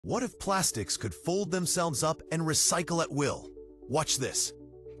What if plastics could fold themselves up and recycle at will? Watch this.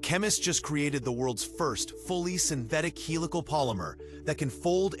 Chemists just created the world's first fully synthetic helical polymer that can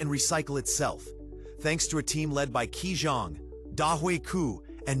fold and recycle itself, thanks to a team led by Qi Zhang, Dahui Ku,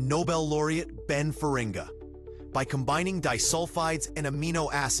 and Nobel laureate Ben Feringa. By combining disulfides and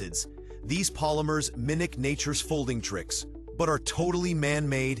amino acids, these polymers mimic nature's folding tricks, but are totally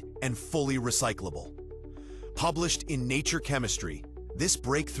man-made and fully recyclable. Published in Nature Chemistry, this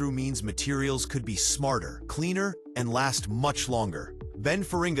breakthrough means materials could be smarter, cleaner, and last much longer. Ben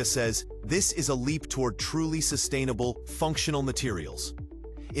Feringa says this is a leap toward truly sustainable, functional materials.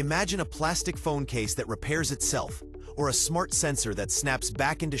 Imagine a plastic phone case that repairs itself, or a smart sensor that snaps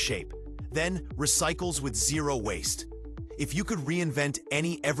back into shape, then recycles with zero waste. If you could reinvent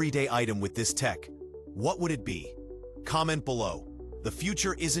any everyday item with this tech, what would it be? Comment below. The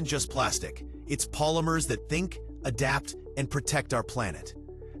future isn't just plastic, it's polymers that think, adapt, and protect our planet.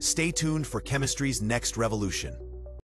 Stay tuned for chemistry's next revolution.